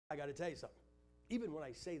I got to tell you something. Even when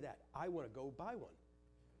I say that, I want to go buy one.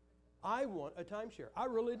 I want a timeshare. I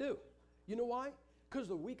really do. You know why? Because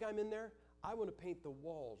the week I'm in there, I want to paint the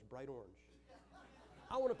walls bright orange.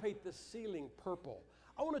 I want to paint the ceiling purple.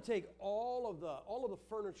 I want to take all of the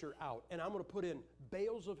furniture out, and I'm going to put in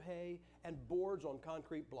bales of hay and boards on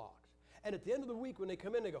concrete blocks. And at the end of the week, when they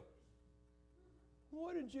come in, they go,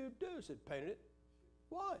 "What did you do?" I said, "Painted it."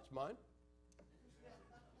 "Why? It's mine."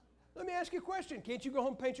 Let me ask you a question. Can't you go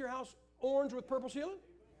home and paint your house orange with purple ceiling?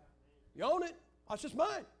 You own it. That's just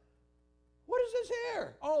mine. What is this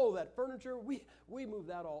here? Oh, that furniture. We moved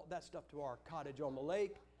that stuff to our cottage on the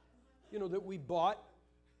lake, that we bought.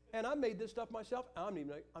 And I made this stuff myself. I'm not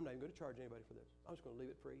even going to charge anybody for this. I'm just going to leave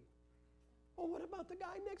it free. Well, what about the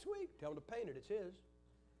guy next week? Tell him to paint it. It's his.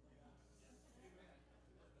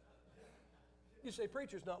 You say,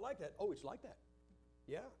 "Preacher, it's not like that." Oh, it's like that.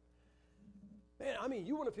 Yeah. Man, I mean,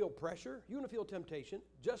 you want to feel pressure, you want to feel temptation,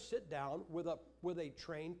 just sit down with a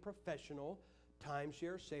trained professional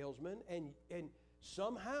timeshare salesman and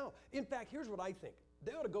somehow, in fact, here's what I think.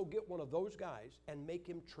 They ought to go get one of those guys and make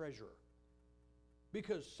him treasurer.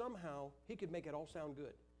 Because somehow he could make it all sound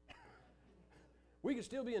good. We could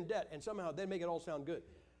still be in debt and somehow they'd make it all sound good.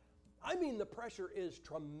 I mean, the pressure is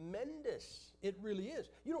tremendous. It really is.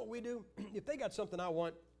 You know what we do? If they got something I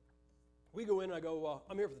want, we go in and I go,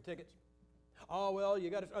 "I'm here for the tickets." "Oh, well, you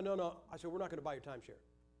got to," "Oh, no. I said, "We're not going to buy your timeshare."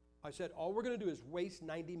 I said, "All we're going to do is waste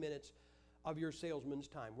 90 minutes of your salesman's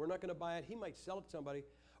time. We're not going to buy it. He might sell it to somebody."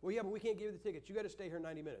 "Well, yeah, but we can't give you the tickets. You got to stay here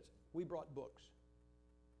 90 minutes. We brought books.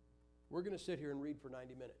 We're going to sit here and read for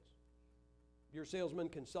 90 minutes. Your salesman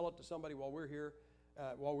can sell it to somebody while we're here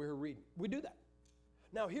reading. We do that.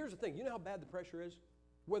 Now, here's the thing. You know how bad the pressure is?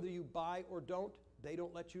 Whether you buy or don't, they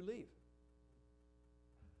don't let you leave.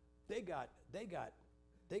 They got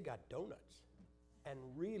donuts and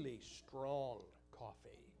really strong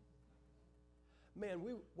coffee. Man,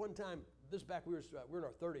 one time, this back, we were in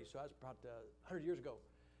our 30s, so that was about 100 years ago.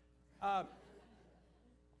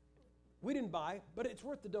 We didn't buy, but it's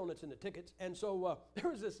worth the donuts and the tickets. And so there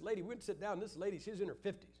was this lady, we went to sit down, this lady, she was in her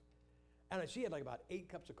 50s. And she had like about 8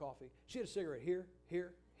 cups of coffee. She had a cigarette here.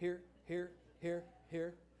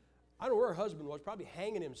 I don't know where her husband was, probably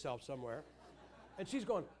hanging himself somewhere. And she's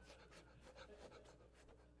going,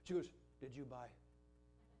 she goes, "Did you buy?"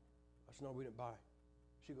 I said, "No, we didn't buy."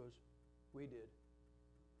 She goes, "We did.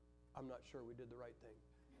 I'm not sure we did the right thing."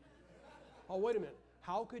 Oh, wait a minute.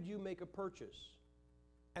 How could you make a purchase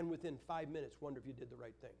and within 5 minutes wonder if you did the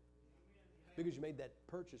right thing? Because you made that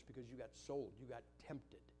purchase because you got sold, you got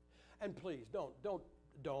tempted. And please, don't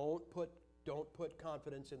put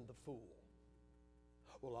confidence in the fool.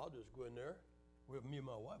 "Well, I'll just go in there with me and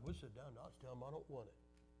my wife. We'll sit down and I'll just tell him I don't want it."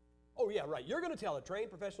 Oh, yeah, right. You're going to tell a trained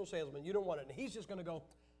professional salesman you don't want it, and he's just going to go,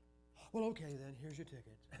 "Well, okay, then, here's your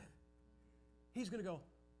tickets." He's going to go,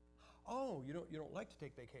 "Oh, you don't like to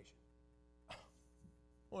take vacation?"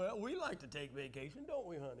 "Well, we like to take vacation, don't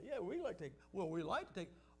we, honey?" "Yeah, we like to take." "Well, we like to take."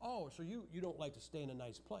 "Oh, so you don't like to stay in a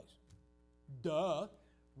nice place?" "Duh.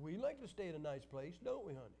 We like to stay in a nice place, don't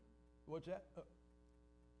we, honey?" "What's that?"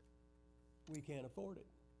 "We can't afford it."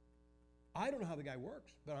 I don't know how the guy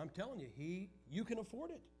works, but I'm telling you, you can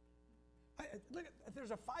afford it. Look, if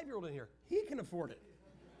there's a 5-year-old in here, he can afford it.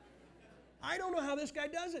 I don't know how this guy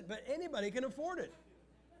does it, but anybody can afford it.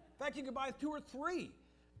 In fact, you could buy 2 or 3.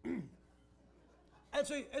 And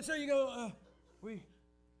so you go, we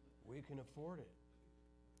can afford it.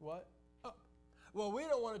 What? "Oh, well, we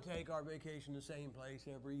don't want to take our vacation the same place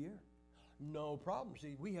every year." No problem.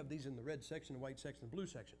 See, we have these in the red section, the white section, the blue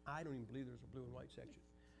section. I don't even believe there's a blue and white section.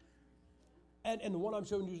 And the one I'm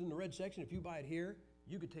showing you is in the red section. If you buy it here,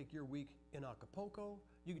 you could take your week in Acapulco.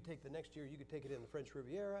 You could take the next year, you could take it in the French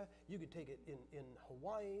Riviera. You could take it in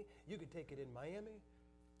Hawaii. You could take it in Miami.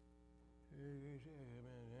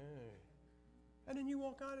 And then you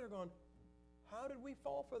walk out there going, how did we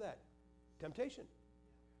fall for that? Temptation.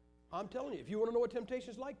 I'm telling you, if you want to know what temptation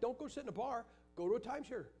is like, don't go sit in a bar. Go to a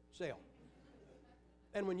timeshare sale.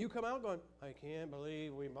 And when you come out going, "I can't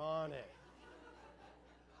believe we bought it."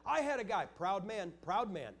 I had a guy, proud man.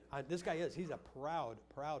 This guy he's a proud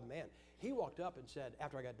man. He walked up and said,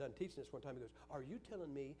 after I got done teaching this one time, he goes, "Are you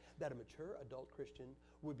telling me that a mature adult Christian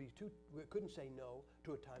couldn't say no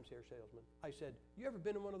to a timeshare salesman?" I said, "You ever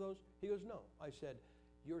been in one of those?" He goes, "No." I said,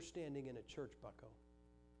 "You're standing in a church, bucko."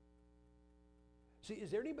 See,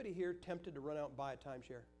 is there anybody here tempted to run out and buy a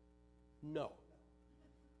timeshare? No.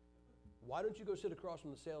 Why don't you go sit across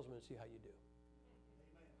from the salesman and see how you do?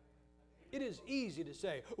 It is easy to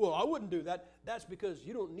say, "Well, I wouldn't do that." That's because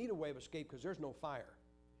you don't need a way of escape because there's no fire.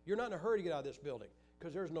 You're not in a hurry to get out of this building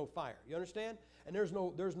because there's no fire. You understand? And there's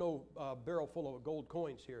no barrel full of gold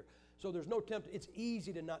coins here. So there's no temptation. It's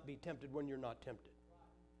easy to not be tempted when you're not tempted.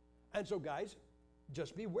 And so, guys,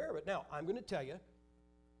 just be aware of it. Now, I'm going to tell you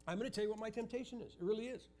what my temptation is. It really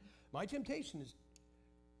is. My temptation is,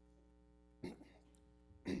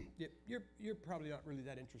 you're probably not really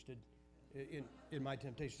that interested in my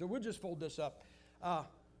temptation. So we'll just fold this up.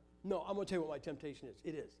 No, I'm going to tell you what my temptation is.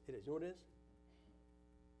 It is. You know what it is?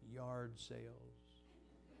 Yard sales.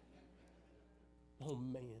 Oh,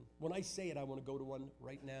 man. When I say it, I want to go to one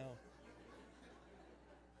right now.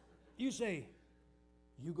 You say,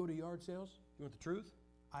 you go to yard sales? You want the truth?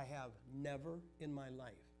 I have never in my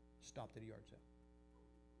life stopped at a yard sale.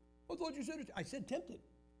 I thought you said it. I said tempted.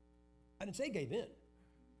 I didn't say gave in.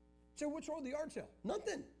 So what's wrong with the yard sale?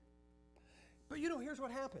 Nothing. But you know, here's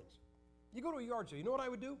what happens. You go to a yard sale. You know what I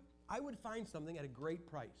would do? I would find something at a great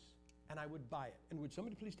price, and I would buy it. And would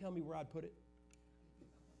somebody please tell me where I'd put it?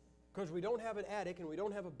 Because we don't have an attic, and we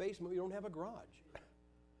don't have a basement, we don't have a garage.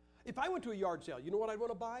 If I went to a yard sale, you know what I'd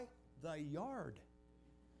want to buy? The yard.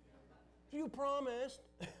 You promised.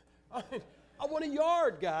 I want a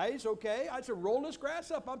yard, guys, okay? I said, roll this grass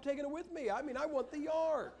up. I'm taking it with me. I mean, I want the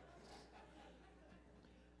yard.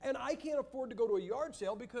 And I can't afford to go to a yard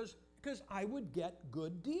sale because I would get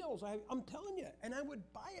good deals. I'm telling you. And I would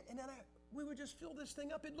buy it, and then we would just fill this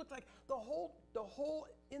thing up. It looked like the whole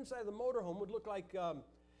inside of the motorhome would look like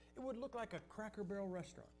it would look like a Cracker Barrel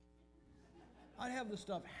restaurant. I'd have the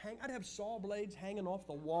stuff I'd have saw blades hanging off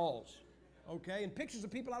the walls, okay, and pictures of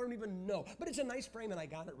people I don't even know. But it's a nice frame, and I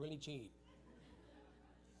got it really cheap.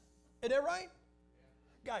 Isn't that right,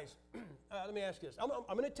 guys? Let me ask you this. I'm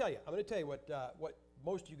going to tell you. I'm going to tell you what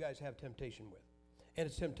most of you guys have temptation with, and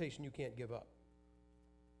it's temptation you can't give up.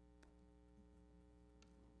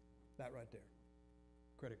 That right there,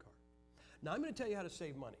 credit card. Now I'm going to tell you how to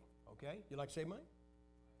save money. Okay, you like to save money?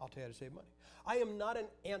 I'll tell you how to save money. I am not an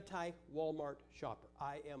anti-Walmart shopper.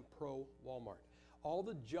 I am pro-Walmart. All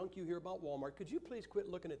the junk you hear about Walmart, could you please quit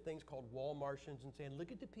looking at things called Walmartians and saying,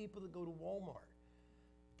 look at the people that go to Walmart.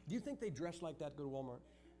 Do you think they dress like that to go to Walmart?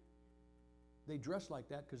 They dress like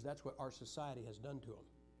that because that's what our society has done to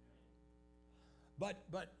them.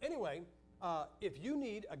 But anyway, if you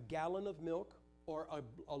need a gallon of milk or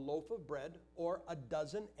a loaf of bread or a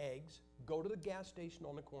dozen eggs, go to the gas station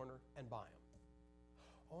on the corner and buy them.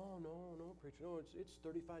 Oh, no, preacher, no, it's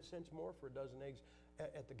 35 cents more for a dozen eggs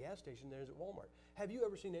at the gas station than it is at Walmart. Have you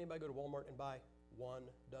ever seen anybody go to Walmart and buy 1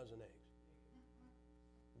 dozen eggs?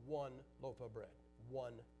 1 loaf of bread,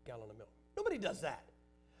 1 gallon of milk? Nobody does that.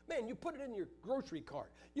 Man, you put it in your grocery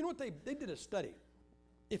cart. You know what, they did a study.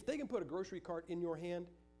 If they can put a grocery cart in your hand,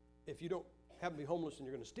 if you don't happen to be homeless and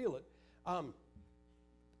you're going to steal it, on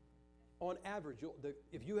average,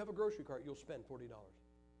 if you have a grocery cart, you'll spend $40.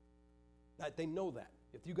 They know that.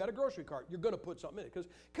 If you got a grocery cart, you're going to put something in it. Because,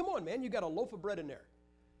 come on, man, you got a loaf of bread in there.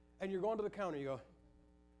 And you're going to the counter, you go,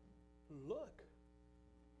 look,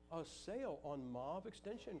 a sale on mauve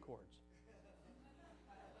extension cords.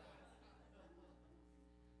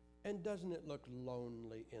 And doesn't it look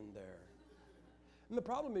lonely in there? And the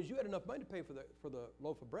problem is you had enough money to pay for the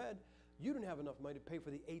loaf of bread. You didn't have enough money to pay for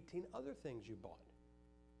the 18 other things you bought.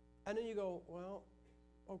 And then you go, well,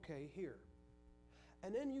 okay, here.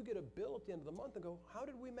 And then you get a bill at the end of the month and go, how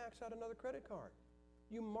did we max out another credit card?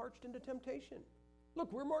 You marched into temptation.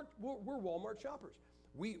 Look, we're Walmart shoppers.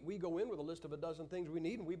 We go in with a list of a dozen things we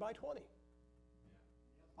need and we buy 20.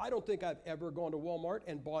 I don't think I've ever gone to Walmart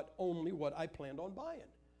and bought only what I planned on buying.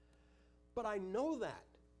 But I know that.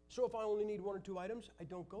 So if I only need 1 or 2 items, I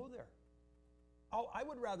don't go there. I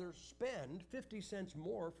would rather spend 50 cents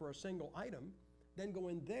more for a single item than go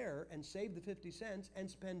in there and save the 50 cents and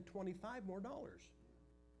spend $25 more.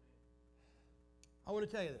 I want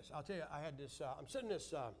to tell you this. I'll tell you, I had this, I'm sitting in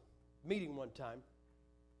this meeting one time,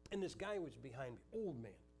 and this guy was behind me, old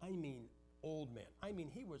man. I mean, old man. I mean,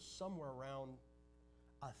 he was somewhere around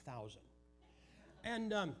 1,000.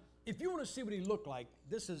 And if you want to see what he looked like,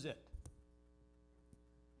 this is it.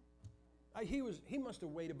 He must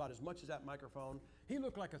have weighed about as much as that microphone. He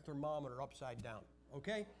looked like a thermometer upside down,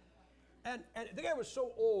 okay? And the guy was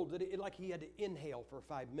so old that like he had to inhale for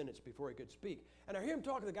 5 minutes before he could speak. And I hear him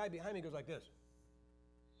talking to the guy behind me, he goes like this.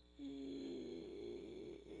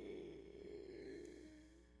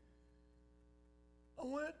 I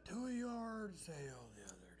went to a yard sale the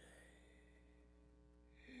other day.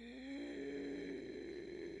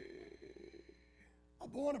 I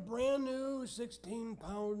bought a brand new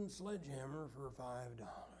 16-pound sledgehammer for $5.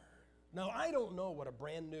 Now, I don't know what a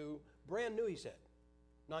brand new, he said,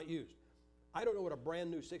 not used. I don't know what a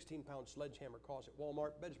brand new 16-pound sledgehammer costs at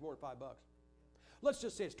Walmart. I bet it's more than $5. Let's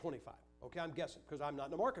just say it's 25. Okay, I'm guessing because I'm not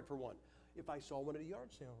in the market for one. If I saw one at a yard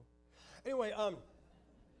sale. Anyway,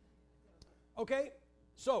 okay,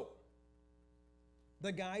 so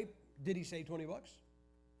the guy, did he save 20 bucks?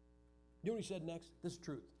 You know what he said next? This is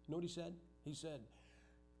truth. You know what he said? He said,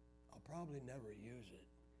 I'll probably never use it.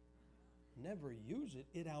 Never use it?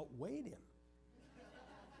 It outweighed him.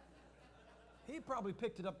 He probably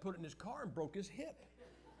picked it up, put it in his car, and broke his hip.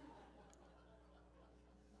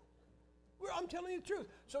 Well, I'm telling you the truth.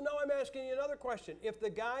 So now I'm asking you another question. If the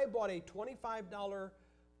guy bought a $25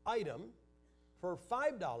 item for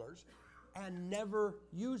 $5 and never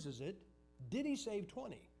uses it, did he save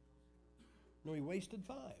 20? No, he wasted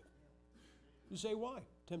 5. You say, why?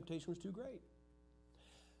 Temptation was too great.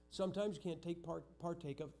 Sometimes you can't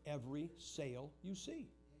partake of every sale you see.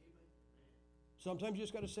 Sometimes you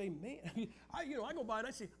just got to say, man, I go by and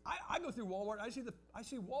I go through Walmart, I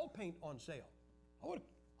see wall paint on sale.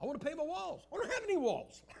 I want to paint my walls. I don't have any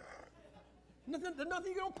walls. There's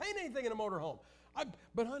nothing, you don't paint anything in a motorhome.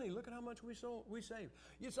 But honey, look at how much we saved.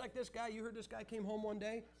 It's like this guy, you heard this guy came home one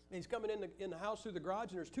day, and he's coming in the house through the garage,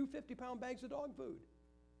 and there's 2 50-pound bags of dog food.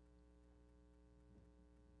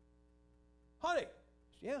 Honey,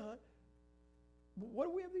 yeah, huh? What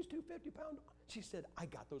do we have these 2 50-pound? She said, I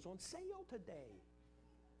got those on sale today.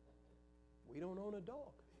 We don't own a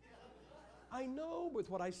dog. I know, with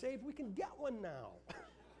what I saved, we can get one now.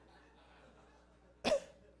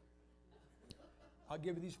 I'll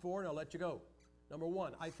give you these 4 and I'll let you go. Number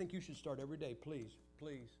 1, I think you should start every day. Please,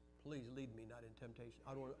 please, please lead me not in temptation.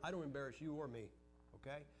 I don't embarrass you or me,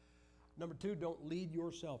 okay? Number 2, don't lead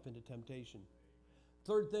yourself into temptation.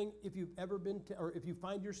 Third thing, if you've ever been, or if you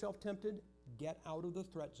find yourself tempted, get out of the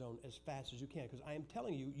threat zone as fast as you can. Because I am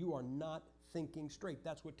telling you, you are not thinking straight.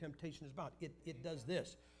 That's what temptation is about. It does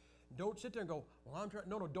this. Don't sit there and go, well, I'm trying.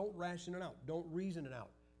 No, don't ration it out. Don't reason it out.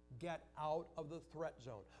 Get out of the threat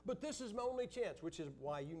zone. But this is my only chance, which is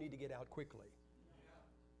why you need to get out quickly.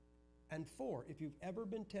 And 4, if you've ever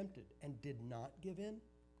been tempted and did not give in,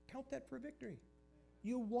 count that for victory.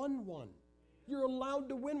 You won one. You're allowed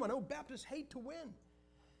to win one. Oh, Baptists hate to win.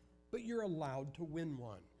 But you're allowed to win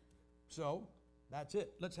one. So, that's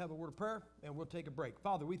it. Let's have a word of prayer, and we'll take a break.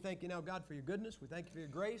 Father, we thank you now, God, for your goodness. We thank you for your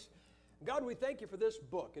grace. God, we thank you for this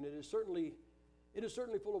book, and it is certainly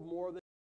full of more than